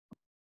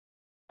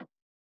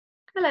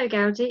Hello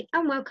Gaudi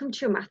and welcome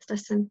to your math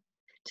lesson.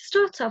 To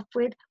start off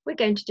with, we're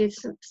going to do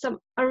some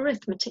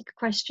arithmetic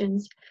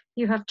questions.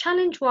 You have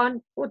challenge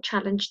 1 or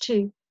challenge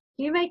 2.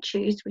 You may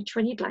choose which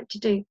one you'd like to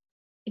do.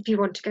 If you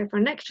want to go for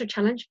an extra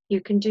challenge,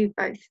 you can do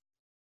both.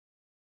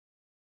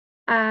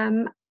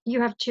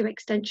 You have 2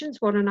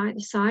 extensions, one on either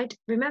side.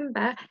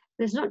 Remember,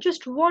 there's not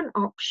just one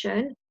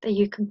option that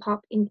you can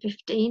pop in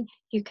 15.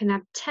 You can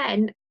have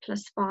 10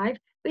 plus 5,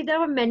 but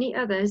there are many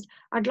others.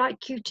 I'd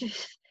like you to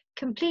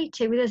complete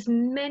it with as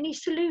many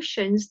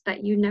solutions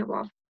that you know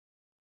of.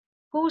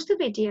 Pause the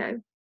video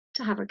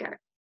to have a go.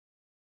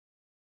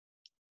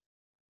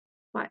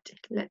 Right,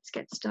 let's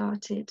get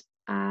started.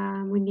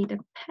 We need a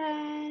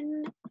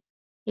pen.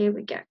 Here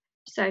we go.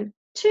 So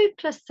 2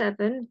 plus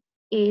 7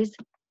 is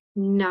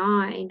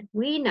 9.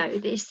 We know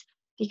this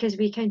because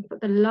we can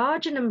put the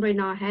larger number in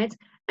our heads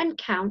and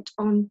count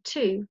on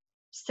 2.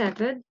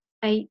 7,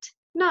 8,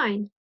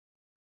 9.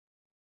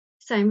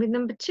 Same with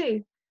number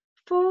 2.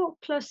 4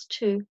 plus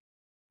 2.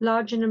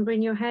 Larger number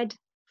in your head,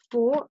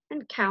 4,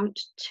 and count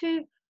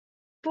 2,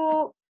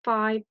 4,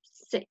 5,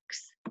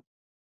 6.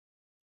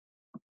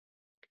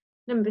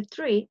 Number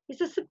 3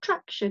 is a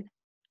subtraction.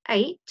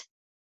 8,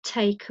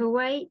 take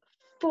away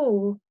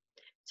 4.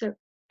 So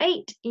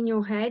 8 in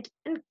your head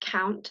and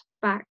count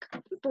back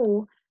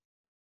 4.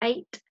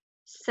 8,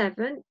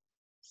 7,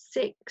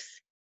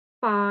 6,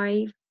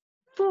 5,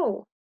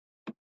 4.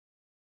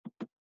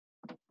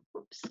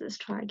 Oops, let's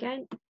try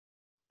again.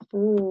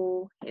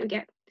 4. Here we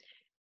go.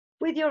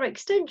 With your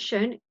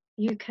extension,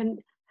 you can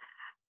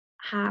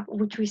have,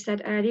 which we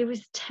said earlier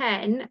was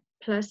 10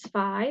 plus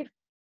 5.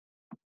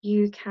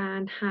 You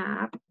can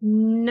have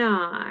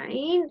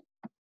 9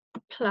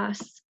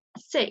 plus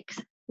 6.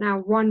 Now,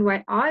 one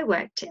way I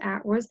worked it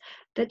out was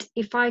that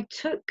if I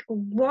took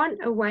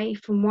 1 away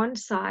from one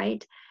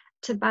side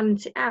to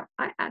balance it out,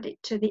 I add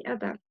it to the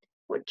other.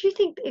 What do you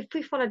think, if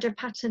we followed a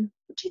pattern,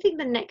 what do you think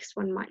the next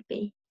one might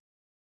be?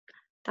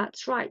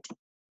 That's right.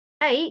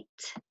 8,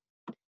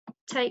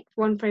 take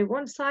 1 from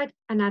one side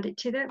and add it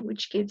to them,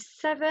 which gives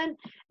 7.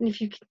 And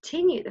if you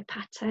continue the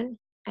pattern,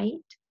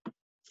 8,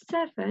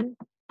 7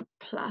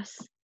 plus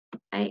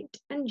 8,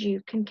 and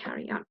you can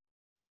carry on.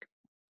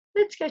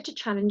 Let's go to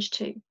challenge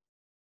 2.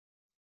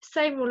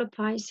 Same rule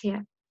applies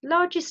here.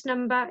 Largest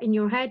number in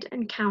your head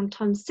and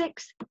count on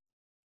 6,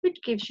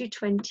 which gives you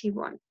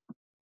 21.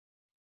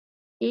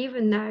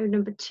 Even though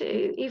number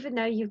 2, even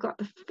though you've got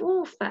the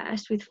 4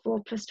 first with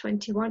 4 plus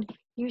 21,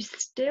 you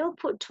still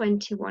put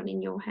 21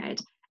 in your head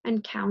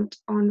and count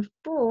on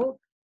 4,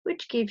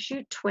 which gives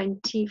you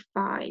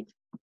 25.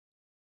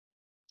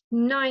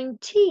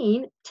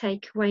 19,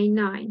 take away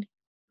 9.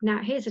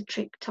 Now here's a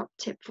top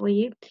tip for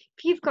you.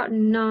 If you've got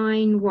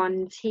 9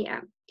 ones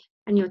here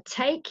and you're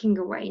taking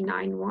away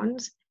 9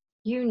 ones,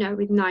 you know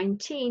with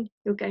 19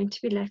 you're going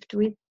to be left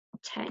with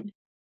 10.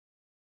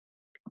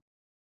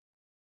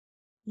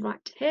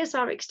 Right, here's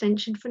our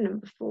extension for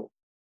number 4.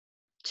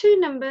 2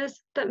 numbers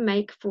that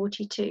make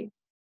 42.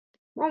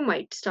 One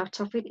way to start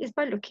off with is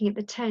by looking at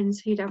the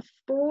tens. You'd have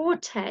 4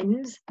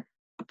 tens,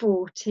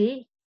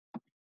 40,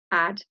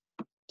 add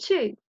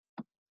 2.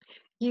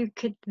 You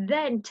could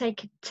then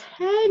take a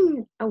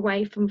 10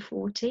 away from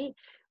 40,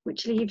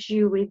 which leaves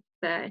you with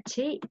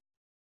 30.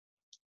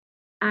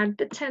 Add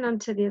the 10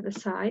 onto the other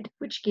side,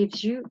 which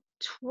gives you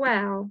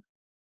 12.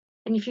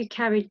 And if you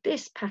carried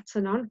this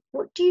pattern on,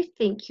 what do you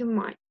think you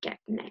might get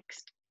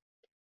next?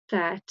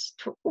 30,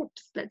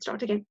 oops, let's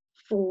start again.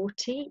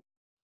 40,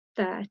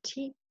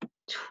 30,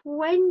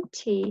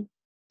 20,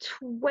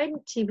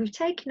 20. We've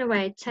taken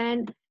away a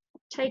 10,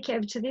 take it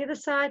over to the other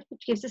side,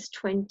 which gives us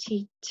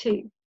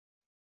 22.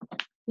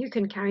 You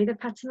can carry the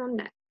pattern on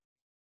now.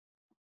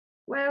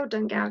 Well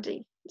done,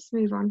 Gaudi. Let's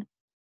move on.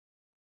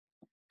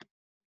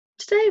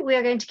 Today we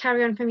are going to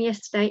carry on from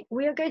yesterday.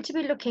 We are going to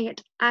be looking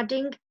at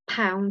adding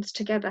pounds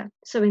together.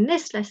 So in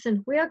this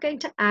lesson, we are going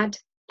to add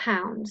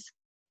pounds.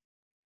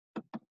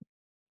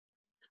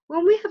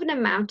 When we have an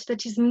amount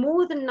that is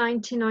more than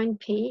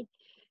 99p,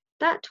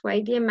 that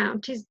way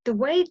the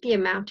way the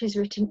amount is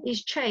written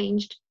is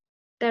changed.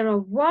 There are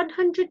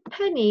 100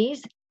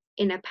 pennies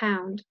in a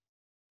pound.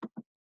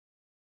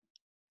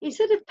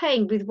 Instead of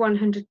paying with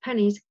 100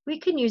 pennies, we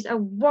can use a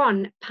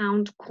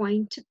 £1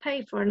 coin to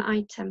pay for an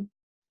item.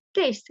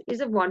 This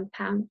is a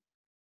 £1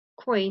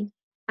 coin,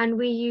 and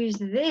we use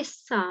this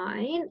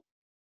sign,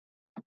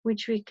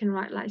 which we can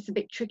write like, it's a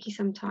bit tricky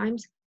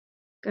sometimes,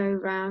 go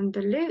round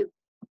the loop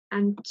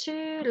and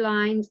 2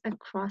 lines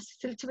across.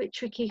 It's a little bit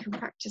tricky, you can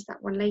practice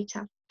that one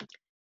later.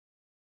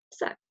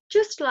 So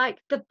just like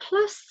the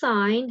plus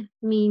sign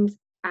means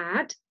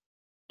add,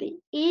 the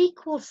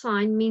equal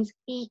sign means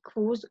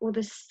equals or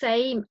the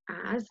same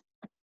as,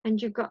 and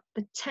you've got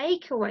the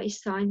takeaway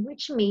sign,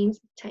 which means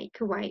take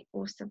away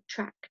or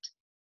subtract.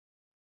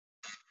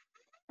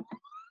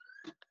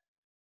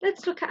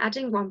 Let's look at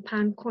adding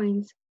 £1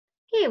 coins.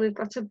 Here we've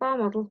got a bar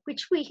model,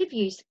 which we have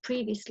used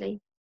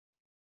previously.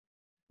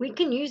 We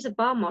can use a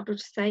bar model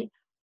to say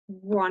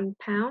 £1,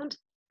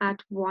 add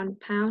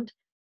 £1,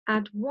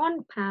 add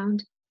 £1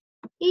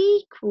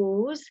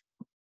 equals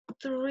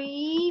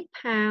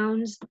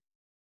 £3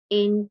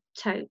 in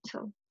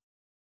total.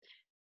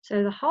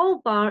 So the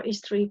whole bar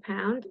is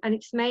 £3 and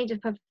it's made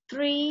up of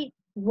 3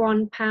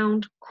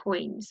 £1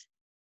 coins.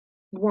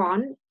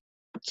 1,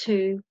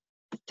 2,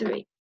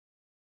 3.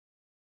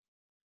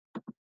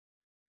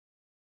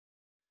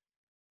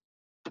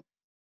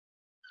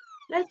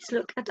 Let's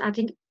look at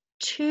adding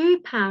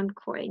 £2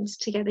 coins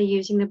together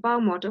using the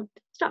bar model.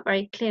 It's not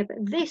very clear, but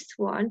this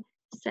one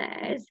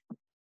says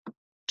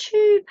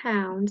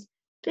 £2.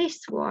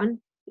 This one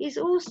is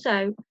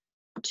also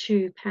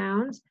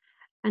 £2,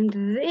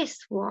 and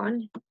this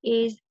one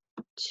is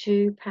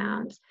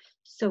 £2.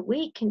 So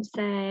we can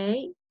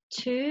say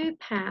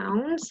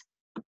 £2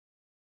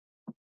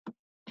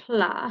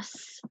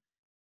 plus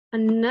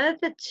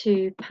another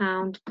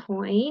 £2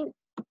 coin,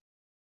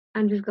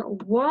 and we've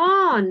got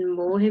one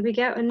more. Here we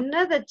go,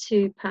 another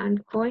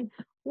 £2 coin.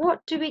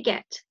 What do we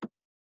get?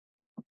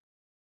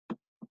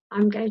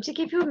 I'm going to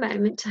give you a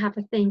moment to have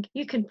a think.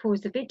 You can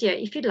pause the video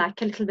if you'd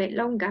like a little bit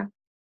longer.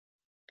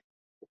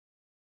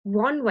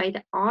 One way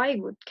that I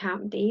would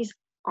count these,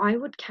 I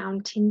would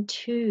count in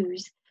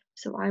twos.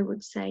 So I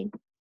would say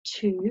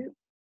 2,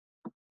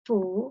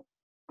 4,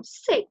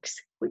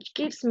 6, which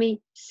gives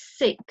me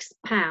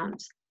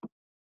 £6.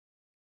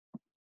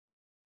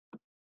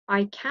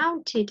 I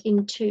counted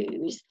in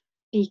twos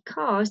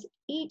because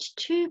each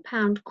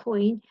 £2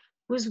 coin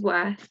was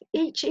worth,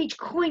 each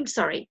coin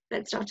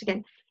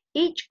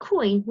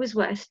was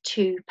worth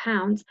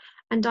 £2,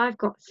 and I've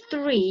got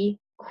 3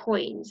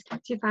 coins. So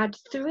if I had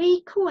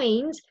 3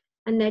 coins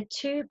and they're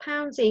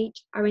 £2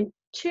 each, I went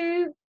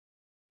 2,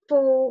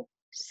 4,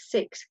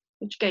 6,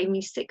 which gave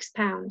me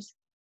 £6.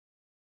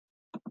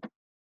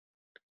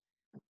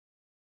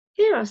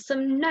 Here are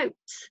some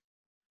notes.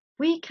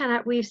 We've had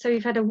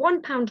a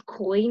 £1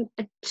 coin,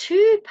 a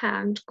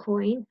 £2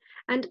 coin,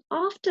 and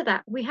after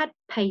that we had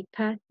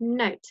paper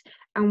notes,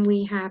 and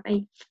we have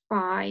a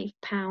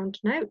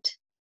 £5 note,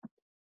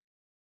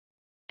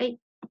 a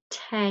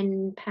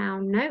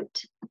 £10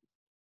 note,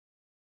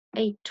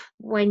 a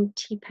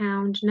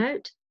 £20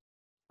 note,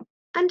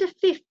 and a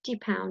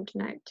 £50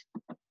 note.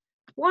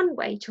 One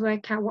way to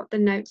work out what the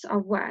notes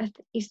are worth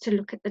is to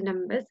look at the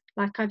numbers,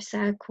 like I've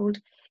circled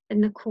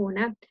in the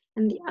corner,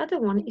 and the other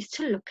one is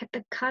to look at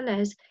the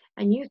colours,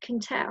 and you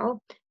can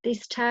tell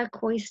this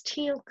turquoise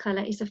teal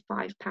colour is a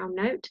 £5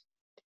 note,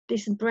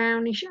 this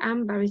brownish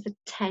amber is a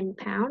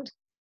 £10,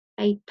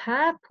 a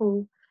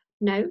purple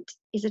note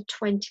is a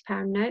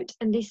 £20 note,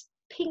 and this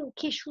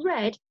pinkish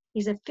red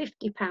is a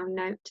 £50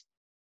 note.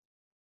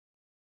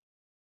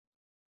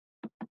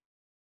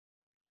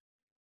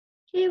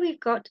 Here we've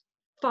got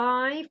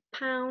 £5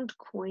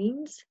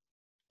 coins,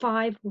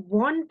 5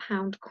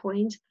 £1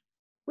 coins,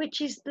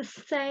 which is the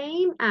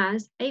same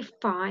as a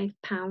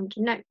 £5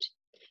 note.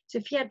 So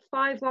if you had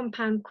 5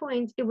 £1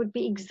 coins, it would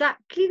be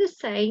exactly the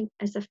same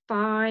as a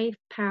 £5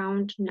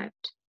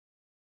 note.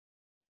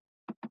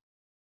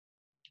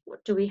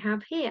 What do we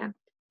have here?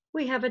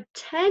 We have a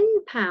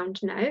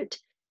 £10 note.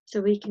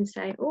 So we can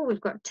say, oh,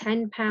 we've got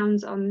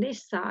 £10 on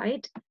this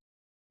side.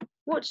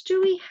 What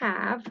do we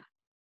have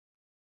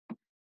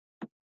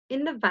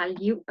in the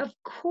value of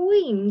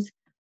coins?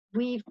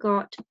 We've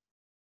got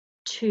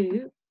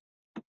 2,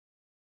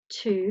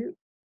 2,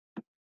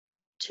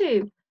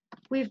 2.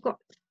 We've got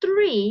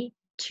 3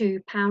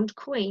 £2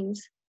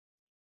 coins.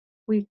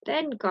 We've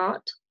then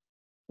got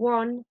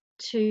 1,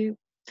 2,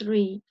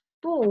 3,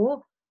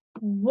 4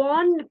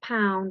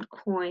 £1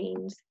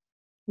 coins.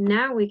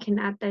 Now we can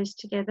add those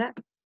together.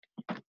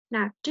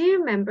 Now, do you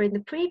remember in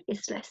the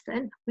previous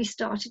lesson, we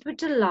started with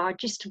the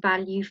largest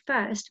value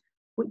first,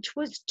 which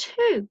was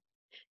 2.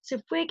 So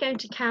if we're going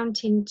to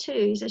count in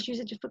twos, let's use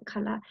a different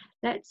colour.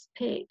 Let's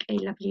pick a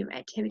lovely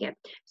red. Here we go.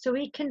 So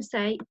we can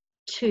say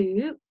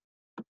 2,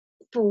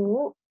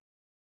 4,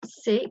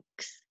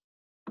 6,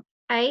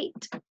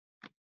 8.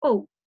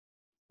 Oh,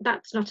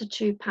 that's not a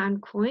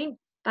 £2 coin.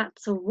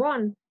 That's a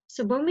 1.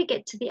 So when we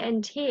get to the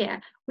end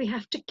here, we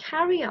have to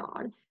carry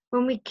on.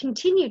 When we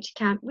continue to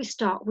count, we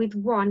start with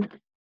 1.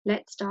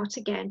 Let's start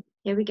again.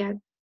 Here we go.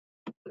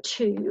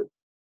 2,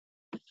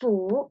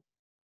 4,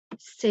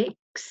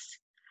 6,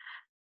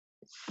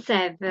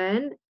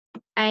 7,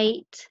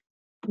 8,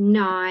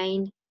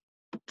 9,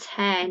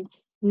 10.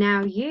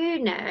 Now you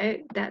know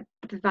that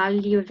the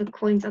value of the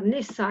coins on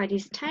this side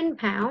is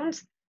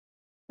 £10,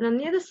 and on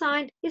the other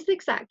side is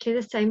exactly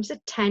the same as a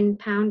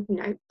 £10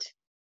 note.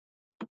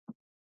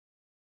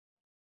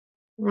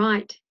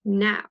 Right,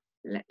 now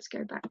let's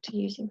go back to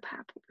using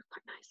purple.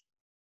 Quite nice.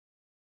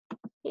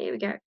 Here we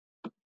go.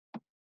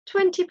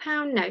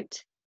 £20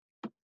 note.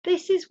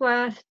 This is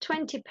worth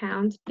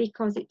 £20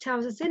 because it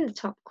tells us in the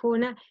top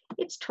corner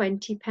it's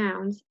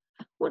 £20.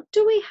 What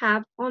do we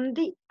have on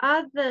the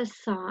other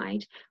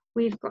side?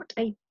 We've got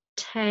a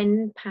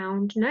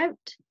 £10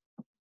 note,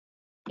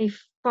 a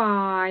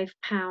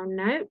 £5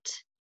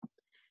 note.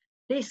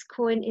 This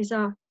coin is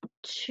a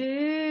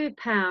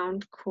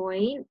 £2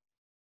 coin,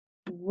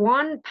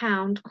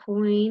 £1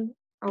 coin,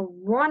 a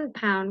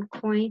 £1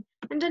 coin,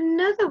 and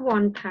another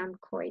 £1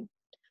 coin.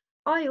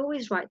 I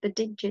always write the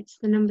digits,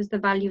 the numbers, the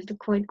value of the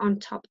coin on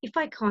top if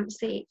I can't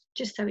see it,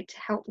 just so it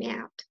helps me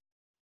out.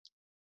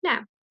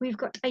 Now, we've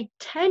got a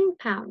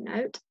 £10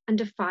 note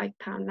and a £5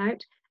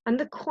 note, and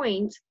the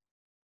coins.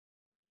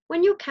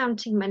 When you're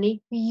counting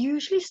money, we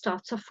usually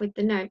start off with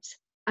the notes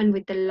and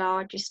with the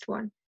largest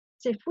one.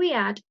 So if we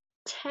add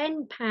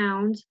 £10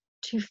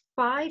 to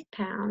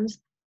 £5, it's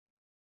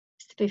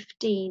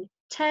 15.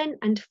 10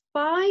 and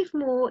 5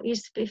 more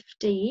is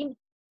 15.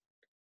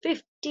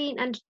 15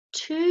 and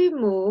 2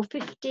 more,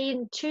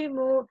 15, 2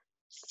 more,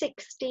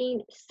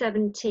 16,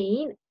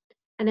 17.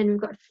 And then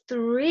we've got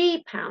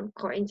 £3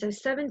 coins, so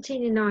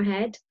 17 in our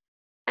head,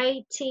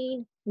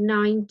 18,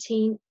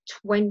 19,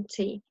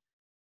 20.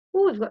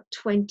 Oh, we've got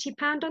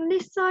 £20 on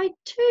this side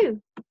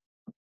too.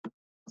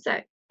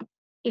 So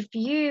if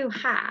you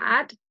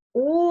had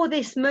all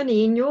this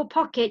money in your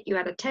pocket, you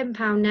had a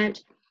 £10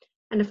 note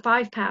and a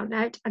 £5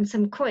 note and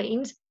some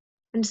coins,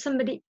 and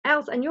somebody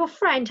else and your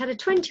friend had a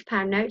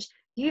 £20 note,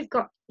 you've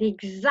got the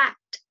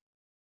exact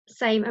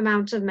same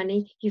amount of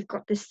money. You've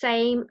got the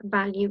same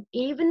value,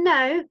 even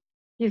though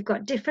you've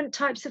got different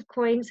types of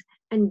coins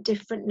and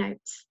different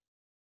notes.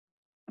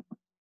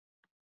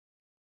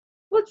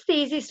 What's the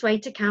easiest way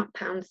to count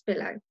pounds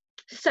below?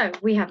 So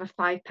we have a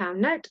 £5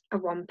 note, a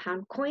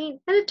 £1 coin,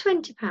 and a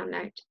 £20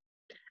 note.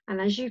 And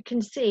as you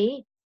can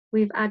see,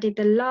 we've added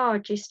the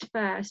largest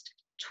first,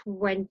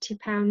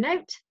 £20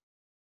 note,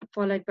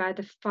 followed by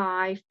the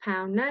 £5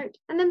 note,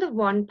 and then the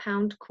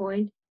 £1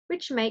 coin,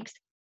 which makes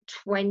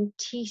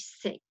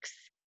 26.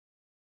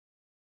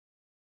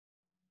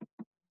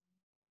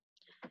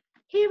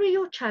 Here are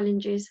your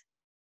challenges.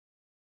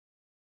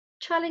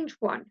 Challenge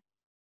 1.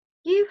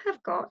 You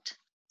have got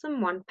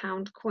some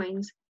 £1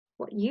 coins.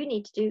 What you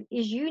need to do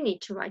is you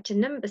need to write a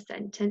number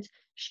sentence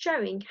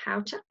showing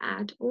how to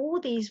add all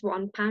these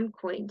 £1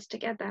 coins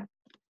together.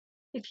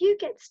 If you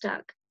get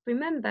stuck,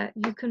 remember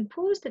you can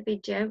pause the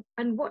video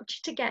and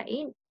watch it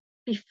again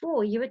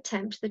before you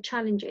attempt the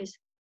challenges.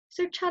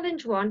 So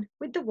challenge 1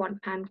 with the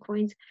 £1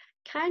 coins,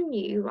 can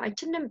you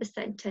write a number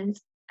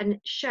sentence and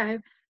show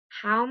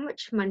how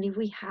much money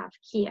we have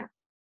here?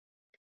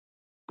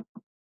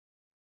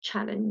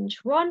 Challenge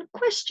 1,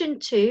 question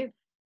 2,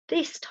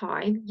 this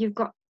time you've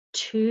got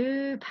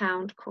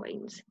 £2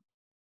 coins.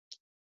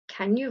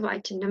 Can you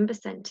write a number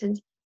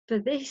sentence for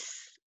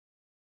this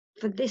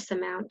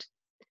amount?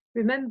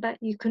 Remember,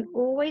 you can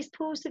always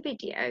pause the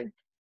video,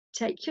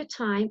 take your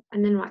time,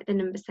 and then write the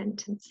number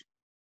sentence.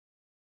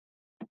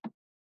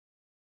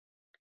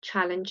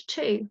 Challenge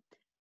 2,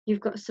 you've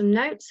got some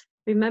notes.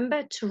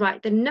 Remember to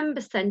write the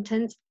number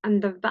sentence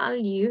and the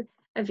value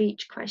of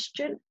each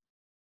question.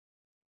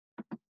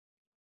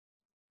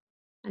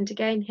 And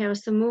again, here are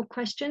some more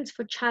questions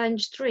for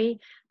challenge 3.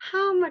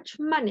 How much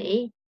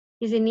money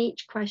is in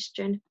each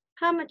question?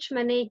 How much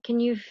money can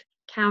you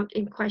count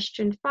in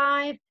question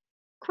 5,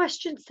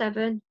 question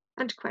 7,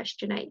 and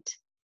question 8?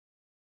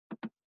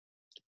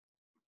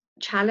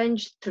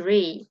 Challenge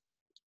 3.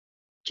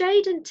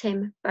 Jade and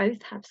Tim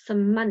both have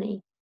some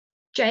money.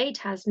 Jade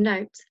has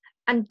notes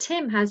and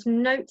Tim has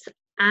notes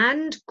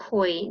and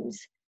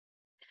coins.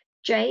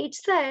 Jade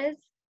says,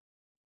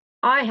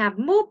 I have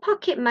more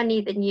pocket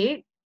money than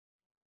you.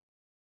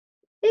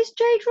 Is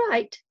Jade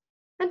right?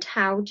 And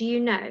how do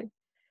you know?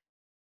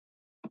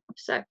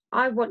 So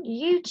I want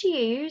you to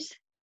use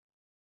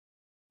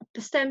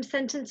the stem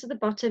sentence at the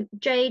bottom.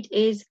 Jade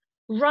is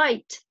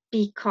right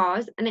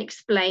because, and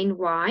explain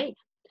why.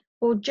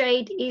 Or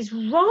Jade is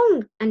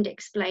wrong and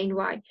explain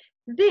why.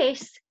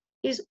 This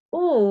is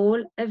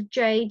all of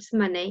Jade's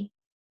money.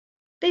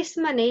 This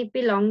money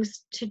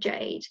belongs to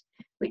Jade,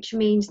 which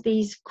means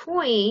these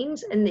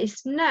coins and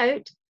this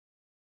note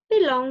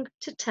belong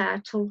to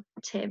Turtle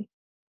Tim.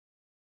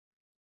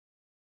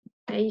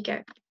 There you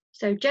go.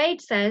 So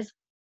Jade says,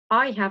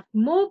 I have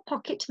more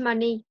pocket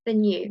money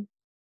than you.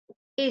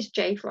 Is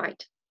Jade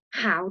right?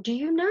 How do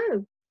you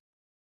know?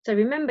 So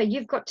remember,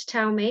 you've got to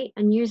tell me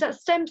and use that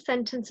stem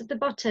sentence at the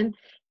bottom.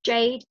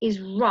 Jade is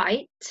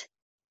right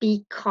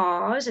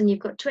because, and you've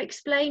got to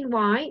explain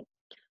why.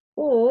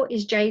 Or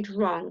is Jade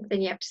wrong?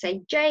 Then you have to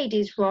say Jade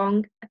is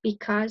wrong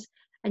because,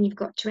 and you've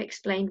got to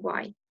explain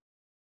why.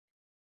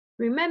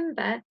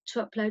 Remember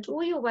to upload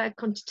all your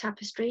work onto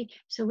Tapestry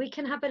so we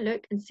can have a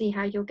look and see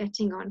how you're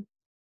getting on.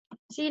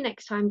 See you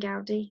next time,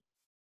 Gaudi.